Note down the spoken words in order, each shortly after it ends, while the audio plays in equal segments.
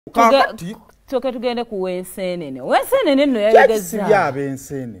kakati toke tugende ku ensenene. Ensenene nno yayogeza byabe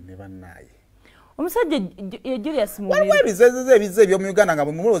ensenene bannaye. Omusajja Julius Mubiri. Waliwo ebize ebyo mu Uganda nga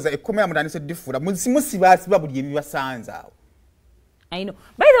mumuloza ekkomera mutandise diffura. Musiba buli ebibasanza awo. I know.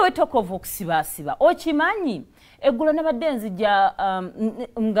 By the way, talk of okusibasiba. Okimanyi eggulo nabadde nzija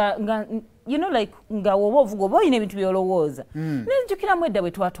you know like nga wobovugo boyine ebintu byolowooza. Nzijukiramu edda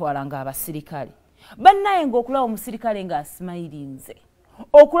bwe twatwalanga abasirikale. Bannaye ng'okulaba omusirikale ng'asmilinze.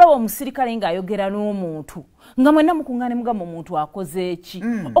 Okulaba omusirikale ng'ayogera n'omuntu. Nga mwenna mukuŋŋaane mugamba omuntu akoze eki.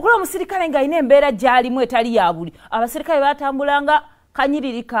 Okulaba omusirikale ng'alina embeera gy'alimu etali ya buli. Abasirikale baatambulanga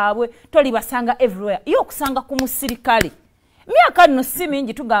kanyiriri kaabwe tolibasanga everywhere. Yo okusanga ku musirikale. Myaka nno si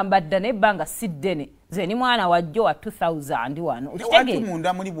mingi tugamba dda n'ebbanga si ddene. Ze ni mwana wajjo wa 2001. Ukitegeera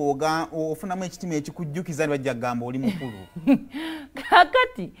munda muli bwoga ofunamu ekitima ekikujjukiza ne bajja gamba oli mukulu.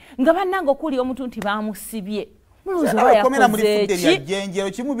 Kakati nga bannanga okuli omuntu nti baamusibye. Komera muri fudde ya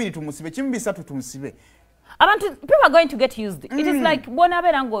jenjero kimubiri tumusibe kimubisatu tumusibe. Abantu people are going to get used. It is like bona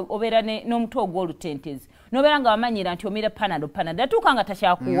berango obera n'omuntu ogw'olutentezi. Noberanga bamanyira nti omira panado tukanga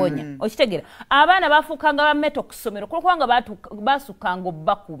tashakuwonya. Okitegera abaana bafukanga bameto kusomero kulwanga basukanga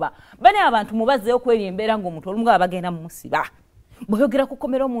obbakuba. Bane abantu mubazeyo kweri embera ngo omuntu olumu abagenda mu musiba. Boyogera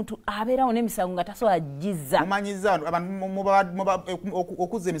kukomera omuntu abeerawo n'emisango nga tasobola giza. Mumanyiza abantu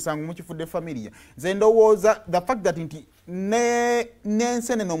okuza emisango mu kifudde familia. Nze ndowooza the fact that nti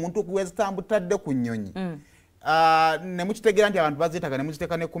n'ensenene omuntu okuwezitambutadde ku nnyonyi. Ne mukitegeera nti abantu baziteeka ne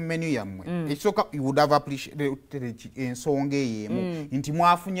mukiteeka ne ku menu yammwe. Ekisooka you would have appreciated ensonga ey'emu nti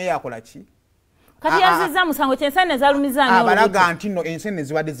mwafunye yakola ki? Kati yazizza musango ky'ensenene zaalumizanga olwo. Abalaga nti nno ensenene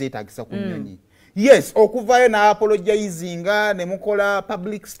zibadde zeetaagisa ku nnyonyi. Yes, okuvayo na apologizinga ne mukola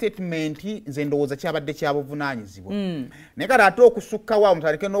public statement nze ndowooza kyabadde kyabuvunaanyizibwa. Naye kati ate okusukka wa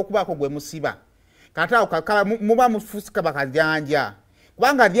mutandike n'okubaako gwe musiba. Kati awo muba mufusika bakajanja.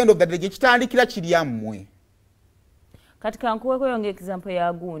 Kubanga at the end of the day kitandikira kiryammwe. Kati kankuweko yonge example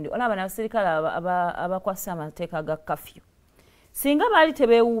ya gundi. Olaba n'abasirikale abakwasa amateeka ga curfew. Singa bali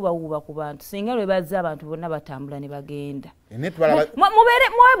tebeewuuba ku bantu, singa lwe bazza abantu bonna batambula ne bagenda.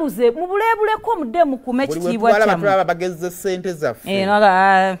 Mwebuze mubuleebuleko mudde mukume ekitiibwa kyammwe. Bali bagezze ssente zaffe.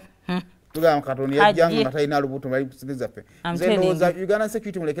 Tugamba Katonda yajjanga nga talina lubuto bali ssente zaffe. Nze ndowooza Uganda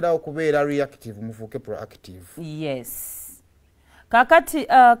security mulekerawo okubeera reactive mufuuke proactive. Yes. Kakati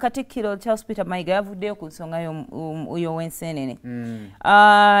Katikkiro Charles Peter Mayiga yavuddeyo ku nsonga y'ensenene.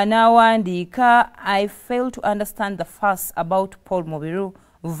 N'awandiika, I fail to understand the fuss about Paul Mubiru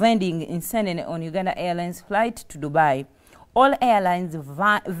vending ensenene on Uganda Airlines flight to Dubai. All airlines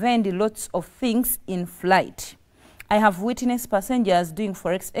vend lots of things in flight. I have witnessed passengers doing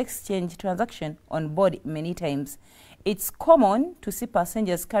forex exchange transaction on board many times. It's common to see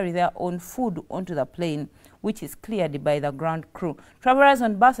passengers carry their own food onto the plane, which is cleared by the ground crew. Travelers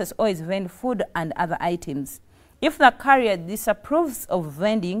on buses always vend food and other items. If the carrier disapproves of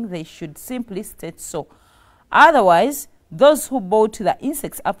vending, they should simply state so. Otherwise, those who bought the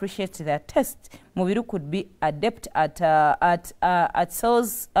insects appreciate their taste. Mubiru could be adept at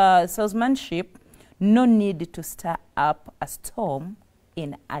salesmanship. No need to stir up a storm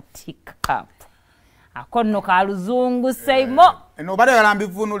in a teacup. Akono ka luzungu seimo. No bale galambi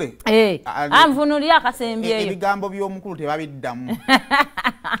vunule. Anvunuli akasembyeyo. Ebigambo by'omukulu tebabiddamu.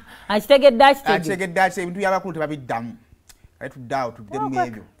 Akitegedde ebintu by'abakulu tebabiddamu. Kale tuddawo tuddemu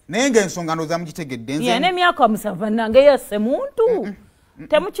ebyo. Naye ng'ensonga ndowooza mukitegedde. Ye n'emyaka 7 nange yesse muntu.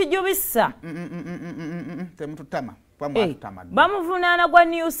 Temukijubisa. Temututama. Bamuvunaana gwa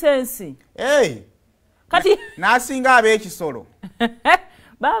nuisance. Kati n'asinga ab'ekisolo.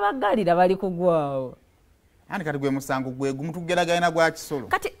 Babagalira bali kugwawo. Ani kati gwe musango gwe gumutugeragana gwa kisolo.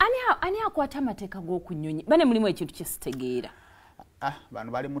 Kati ani akwata amateeka g'okunyonyi? Bane mulimu ekintu kyesitegeera.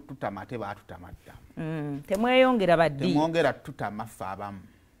 Bano bali mututama ate baatutamadda. Temweyongera baddi. Temwongera tutama ffe abamu.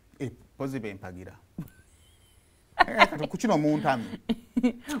 Pozi bempagira. Kati ku kino muntamye.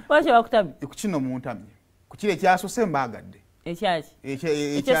 Lwaki bakutamye? Ku kino muntamye. Ku kire ekyasose mbaagadde. Ekyaki?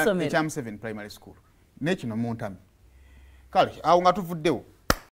 Ekya 7 primary school. Nekino muntamye. Kale awo nga tuvuddewo